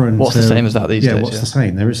totally foreign. What's the same as that these days? Yeah, what's the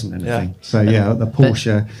same? There isn't anything. So the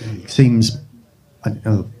Porsche seems.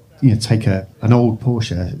 Take an old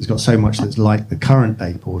Porsche. It's got so much that's like the current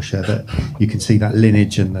day Porsche that you can see that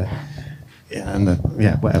lineage and the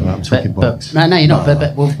whatever. I'm talking box. No, you're not.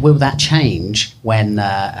 But will that change when?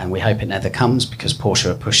 And we hope it never comes, because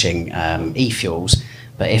Porsche are pushing e-fuels.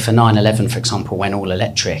 But if a 911, for example, went all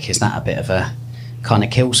electric, is that a bit of a kind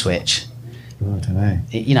of kill switch? I don't know.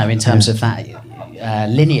 In terms of that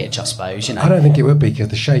lineage, I suppose. I don't think it would be, because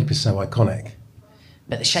the shape is so iconic.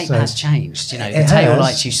 But the shape has changed. The tail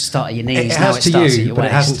lights used to start at your knees. Now it starts at your but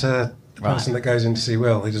waist. it hasn't to the person that goes in to see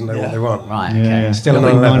Will. He doesn't know what they want. Right. Okay. Still a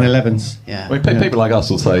 911s. Yeah. People like us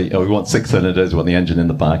will say, we want 6 cylinders, we want the engine in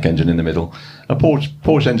the back, engine in the middle. A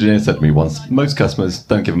Porsche engineer said to me once, most customers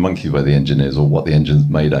don't give a monkey where the engine is or what the engine's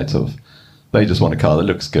made out of. They just want a car that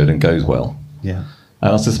looks good and goes well. Yeah.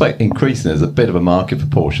 And I suspect increasingly there's a bit of a market for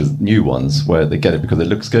Porsches, new ones, where they get it because it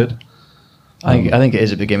looks good. I think it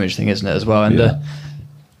is a big image thing, isn't it, as well? And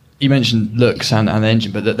you mentioned looks and the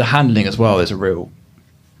engine, but the handling as well is a real.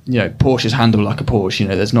 Porsches handle like a Porsche.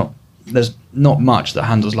 There's not much that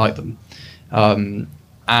handles like them,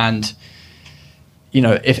 and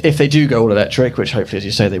if they do go all electric, which hopefully, as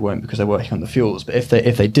you say, they won't, because they're working on the fuels. But if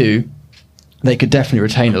they do, they could definitely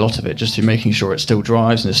retain a lot of it just through making sure it still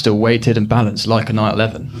drives and is still weighted and balanced like a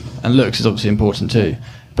 911. And looks is obviously important too,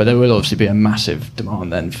 but there will obviously be a massive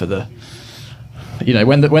demand then for the.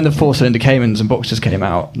 When the 4-cylinder Caymans and Boxsters came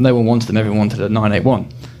out, no one wanted them. Everyone wanted a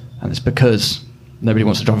 981, and it's because nobody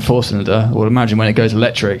wants to drive a 4-cylinder. Or imagine when it goes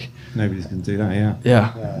electric, nobody's going to do that.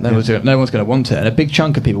 No one's going to want it, and a big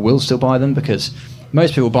chunk of people will still buy them, because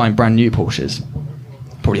most people buying brand new Porsches,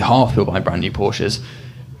 probably half people buying brand new Porsches,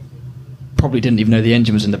 probably didn't even know the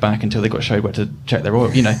engine was in the back until they got showed where to check their oil.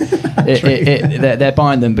 They're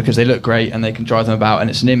buying them because they look great and they can drive them about, and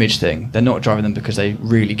it's an image thing. They're not driving them because they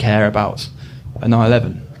really care about a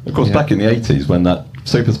 911. Of course, back in the 80s when that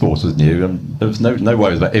Super Sport was new, and there was no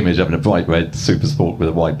worries about image having a bright red Super Sport with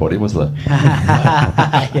a white body, was there?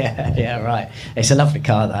 Yeah, right. It's a lovely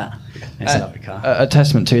car, that. It's a lovely car. A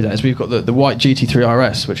testament to that is we've got the white GT3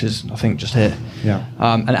 RS, which is, I think, just here. Yeah.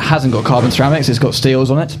 And it hasn't got carbon ceramics, it's got steels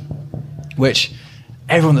on it, which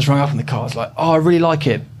everyone that's rung up in the car is like, I really like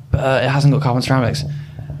it, but it hasn't got carbon ceramics.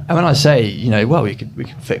 And when I say, we could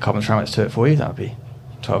fit carbon ceramics to it for you, that would be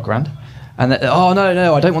 12 grand. And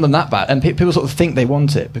no, I don't want them that bad. And people sort of think they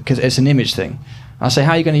want it because it's an image thing. And I say,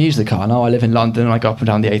 how are you going to use the car? No, I live in London and I go up and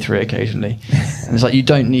down the A3 occasionally. And it's like, you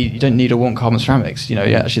don't need or want carbon ceramics.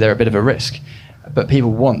 Actually they're a bit of a risk. But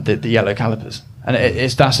people want the yellow calipers. And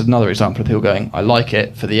that's another example of people going, I like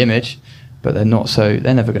it for the image, but they're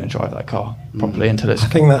never going to drive that car properly until it's. I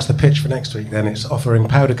think that's the pitch for next week. Then it's offering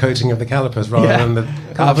powder coating of the calipers rather than the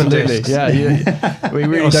carbon discs. Yeah, we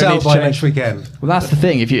really don't don't need need by to next weekend. Well, that's the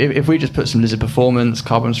thing. If we just put some Lizard Performance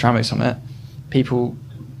carbon ceramics on it, people,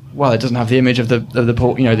 it doesn't have the image of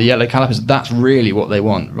the yellow calipers. That's really what they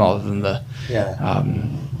want, rather than the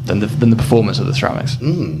than the performance of the ceramics.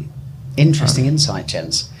 Interesting insight,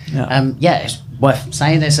 gents. Yeah. It's worth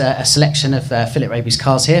saying there's a selection of Philip Raby's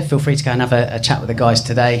cars here. Feel free to go and have a chat with the guys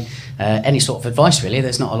today. Any sort of advice, really.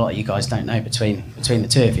 There's not a lot you guys don't know between the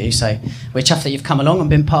two of you. So we're chuffed that you've come along and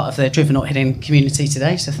been part of the Driven Not Hidden community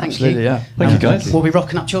today. So thank you. Yeah. Thank you, guys. We'll be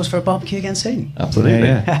rocking up yours for a barbecue again soon. Absolutely.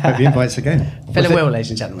 Yeah. Hope you invite us again. Phil and Will, ladies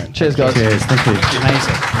and gentlemen. Cheers, guys. Cheers. Thank you.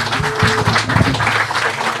 Amazing.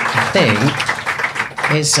 Thing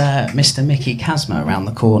is Mr. Mickey Kazma around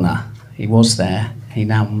the corner. He was there. He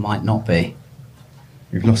now might not be.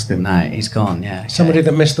 We've lost him. No, he's gone. Yeah. Somebody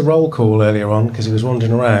that missed the roll call earlier on because he was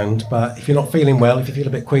wandering around. But if you're not feeling well, if you feel a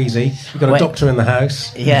bit queasy, you've got a doctor in the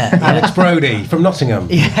house. Yeah. Alex Brodie from Nottingham.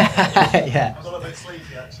 Yeah.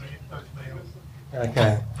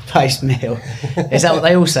 Okay. Post meal. Is that what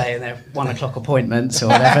they all say in their 1 o'clock appointments or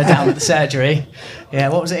whatever down at the surgery? Yeah.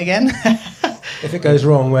 What was it again? If it goes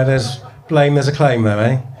wrong, where there's blame, there's a claim, though,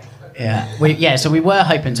 eh? Yeah. So we were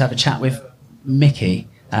hoping to have a chat with Mickey.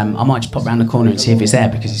 I might just pop round the corner and see if he's there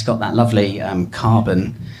because he's got that lovely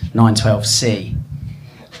carbon 912C.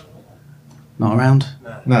 Not around?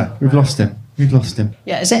 No, we've lost him.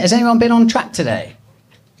 Yeah, has anyone been on track today?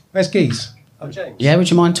 Where's Geese? I'm James. Yeah, would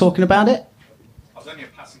you mind talking about it? I was only a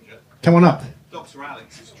passenger. Come on up. Dr.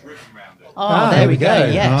 Alex has driven round it. Oh, there we go.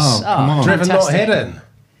 Yes. Come on. Driven, fantastic. not hidden.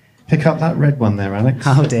 Pick up that red one there, Alex.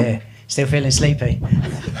 Oh dear. Still feeling sleepy.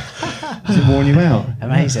 Does it worn you out?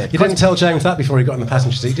 Amazing. You didn't tell James that before he got in the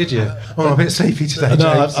passenger seat, did you? Oh, I'm a bit sleepy today,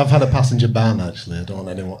 No, James. I've had a passenger ban actually. I don't want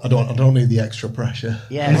anyone. I don't need the extra pressure.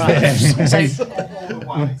 Yeah, right. So,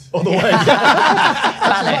 All the way.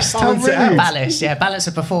 ballast. Ballast. Yeah, balance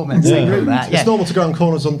of performance. Yeah. They call that. It's Yeah. normal to go on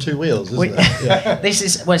corners on 2 wheels, isn't it? Yeah. This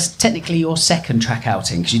is it's technically your second track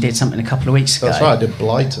outing because you did something a couple of weeks ago. That's right. I did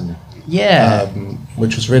Blighton. Yeah.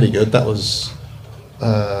 Which was really good. That was.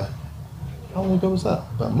 How long ago was that?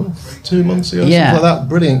 About a month, 2 months ago, Yeah. something like that.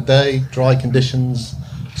 Brilliant day, dry conditions,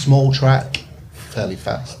 small track, fairly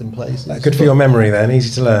fast in places. Good for your memory then, easy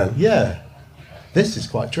to learn. Yeah. This is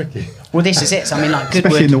quite tricky. Well, this is it. So, I mean, like Especially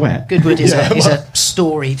Goodwood. in the wet. Goodwood is, Yeah, is well- a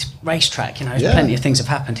storied racetrack. You know, Yeah. plenty of things have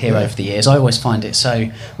happened here over the years. I always find it so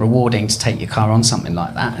rewarding to take your car on something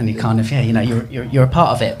like that, and you kind of, you're a part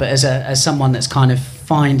of it. But as someone that's kind of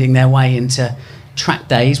finding their way into track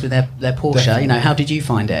days with their Porsche, Definitely. how did you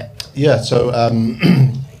find it? Yeah, so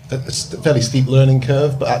it's a fairly steep learning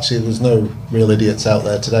curve, but actually there's no real idiots out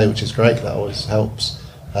there today, which is great. That always helps.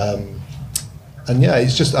 And yeah, I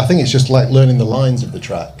think it's just like learning the lines of the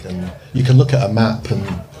track, and you can look at a map and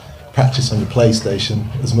practice on your PlayStation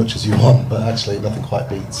as much as you want, but actually nothing quite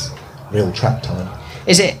beats real track time.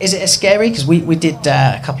 Is it as scary? Because we did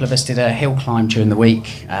a couple of us did a hill climb during the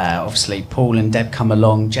week. Obviously, Paul and Deb come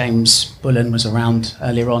along. James Bullen was around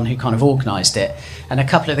earlier on, who kind of organised it, and a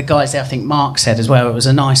couple of the guys there. I think Mark said as well. It was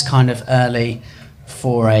a nice kind of early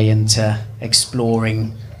foray into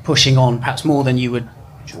exploring, pushing on, perhaps more than you would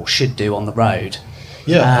or should do on the road.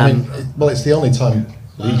 Yeah, it's the only time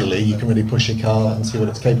legally you can really push your car and see what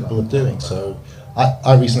it's capable of doing. So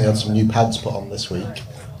I recently had some new pads put on this week,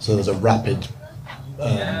 so there's a rapid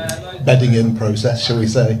bedding in process, shall we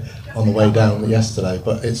say, on the way down yesterday.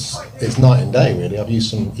 But it's night and day really. I've used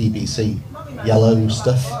some EBC yellow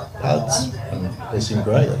stuff pads, and they seem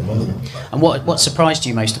great at the moment. And what surprised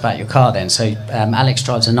you most about your car then? So Alex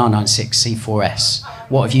drives a 996 C4S.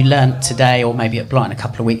 What have you learnt today, or maybe at Blighton a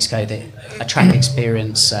couple of weeks ago, that a track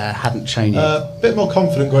experience hadn't shown you? A bit more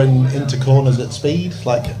confident going into corners at speed,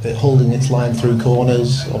 like it holding its line through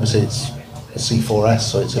corners. Obviously it's a C4S,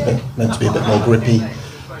 so it's meant to be a bit more grippy.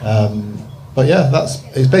 But yeah,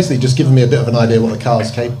 it's basically just giving me a bit of an idea what the car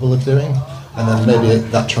is capable of doing, and then maybe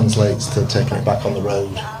that translates to taking it back on the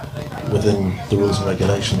road within the rules and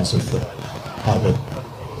regulations of the hybrid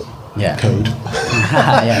code.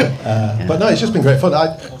 But no, it's just been great fun.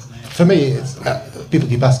 For me, people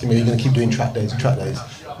keep asking me, are you going to keep doing track days?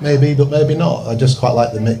 Maybe, but maybe not. I just quite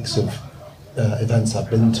like the mix of events I've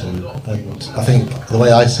been to, and I think the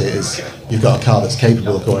way I see it is you've got a car that's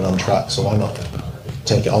capable of going on track, so why not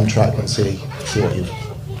take it on track and see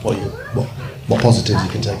what positives you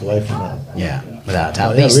can take away from that. Yeah, without a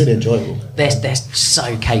doubt. Yeah, really enjoyable. They're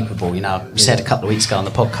so capable. You know, we said a couple of weeks ago on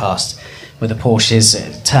the podcast with the Porsches,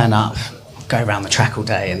 turn up, go around the track all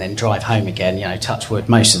day, and then drive home again. You know, touch wood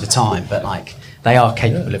most of the time, but like they are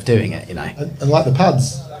capable of doing it. You know, and like the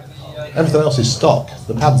pads, everything else is stock.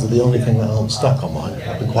 The pads are the only thing that aren't stock on mine.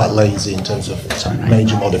 I've been quite lazy in terms of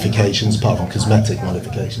major modifications, apart from cosmetic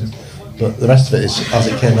modifications. But the rest of it is as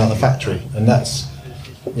it came out of the factory, and that's,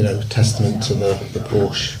 testament to the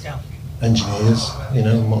Porsche engineers,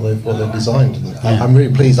 and what they've designed. And I'm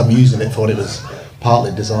really pleased I'm using it for what it was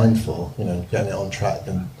partly designed for, getting it on track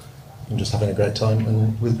and just having a great time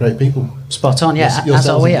and with great people. Spot on, yeah, as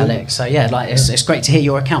are we, Alex. So it's great to hear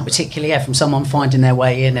your account, particularly from someone finding their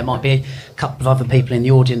way in. There might be a couple of other people in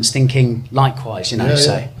the audience thinking likewise,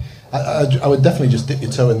 So I would definitely just dip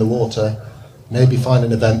your toe in the water. Maybe find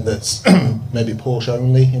an event that's maybe Porsche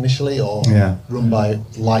only initially, or run by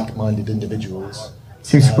like-minded individuals.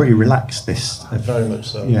 Seems pretty relaxed, this. Very much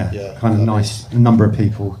so. Yeah, kind of nice number of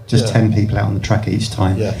people, just 10 people out on the track each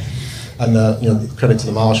time. Yeah, and credit to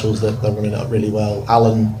the marshals that they're running it up really well.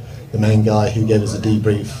 Alan, the main guy who gave us a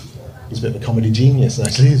debrief, He's a bit of a comedy genius,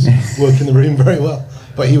 actually. He's working the room very well.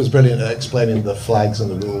 But he was brilliant at explaining the flags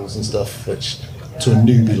and the rules and stuff, which to a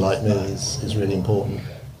newbie like me is really important.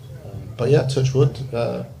 But yeah, touch wood,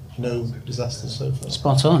 no disasters so far.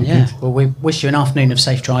 Spot on, yeah. Well, we wish you an afternoon of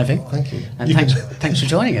safe driving. Thank you. And thanks for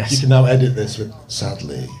joining us. You can now edit this with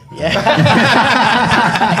sadly. Yeah.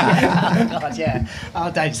 Oh, God, yeah.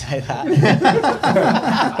 Oh, don't say that.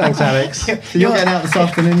 Thanks, Alex. So you're getting out this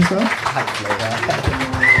afternoon as well?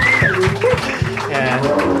 Yeah.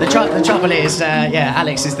 The trouble is,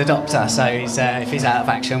 Alex is the doctor, so if he's out of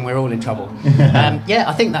action, we're all in trouble.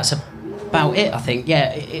 I think that's about it. I think,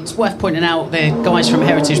 it's worth pointing out the guys from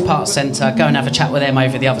Heritage Parts Centre. Go and have a chat with them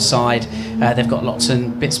over the other side. They've got lots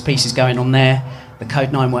and bits and pieces going on there. The code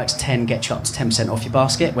 9works10 gets you up to 10% off your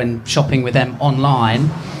basket when shopping with them online.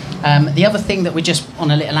 The other thing that we're just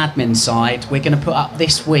on a little admin side, we're going to put up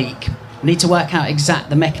this week. We need to work out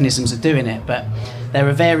the mechanisms of doing it, but there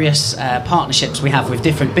are various partnerships we have with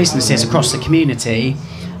different businesses across the community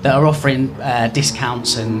that are offering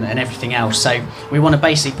discounts and everything else. So we want to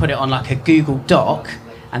basically put it on like a Google Doc,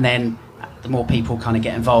 and then the more people kind of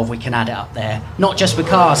get involved, we can add it up there. Not just for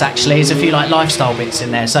cars, actually. There's a few like lifestyle bits in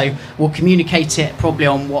there. So we'll communicate it probably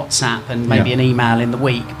on WhatsApp and maybe an email in the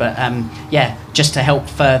week. But just to help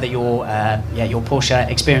further your Porsche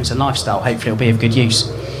experience and lifestyle, hopefully it'll be of good use.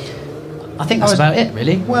 I think that's about it,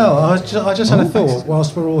 really. Well, I just had a thought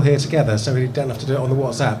whilst we're all here together, so we don't have to do it on the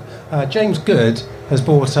WhatsApp. James Good has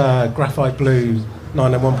bought a graphite blue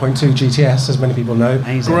 991.2 GTS, as many people know.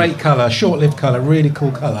 Amazing. Great colour, short-lived colour, really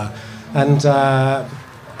cool colour. And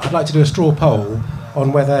I'd like to do a straw poll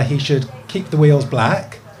on whether he should keep the wheels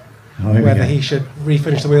black, whether he should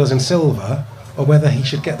refinish the wheels in silver, or whether he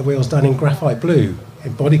should get the wheels done in graphite blue,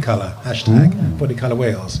 in body colour, # body colour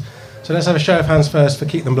wheels. So let's have a show of hands first for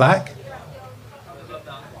keep them black.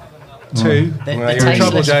 2. The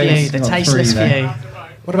tasteless view. The tasteless view.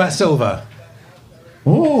 What about silver?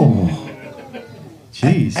 Oh,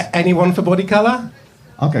 jeez. Anyone for body colour?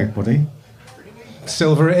 I'll go body.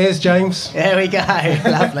 Silver it is, James. There we go.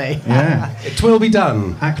 Lovely. Yeah. It will be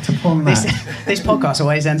done. Act upon that. This podcast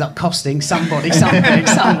always ends up costing somebody something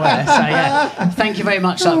somewhere. So thank you very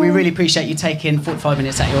much. We really appreciate you taking 45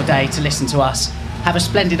 minutes out of your day to listen to us. Have a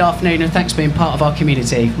splendid afternoon, and thanks for being part of our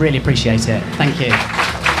community. Really appreciate it. Thank you.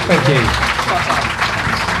 Thank you.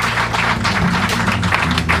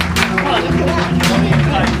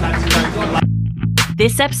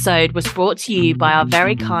 This episode was brought to you by our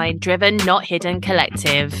very kind Driven Not Hidden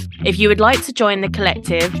collective. If you would like to join the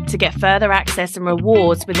collective to get further access and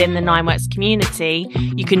rewards within the 9works community,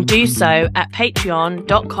 you can do so at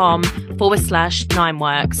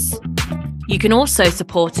patreon.com/9works. You can also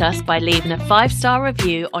support us by leaving a 5-star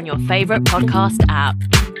review on your favourite podcast app.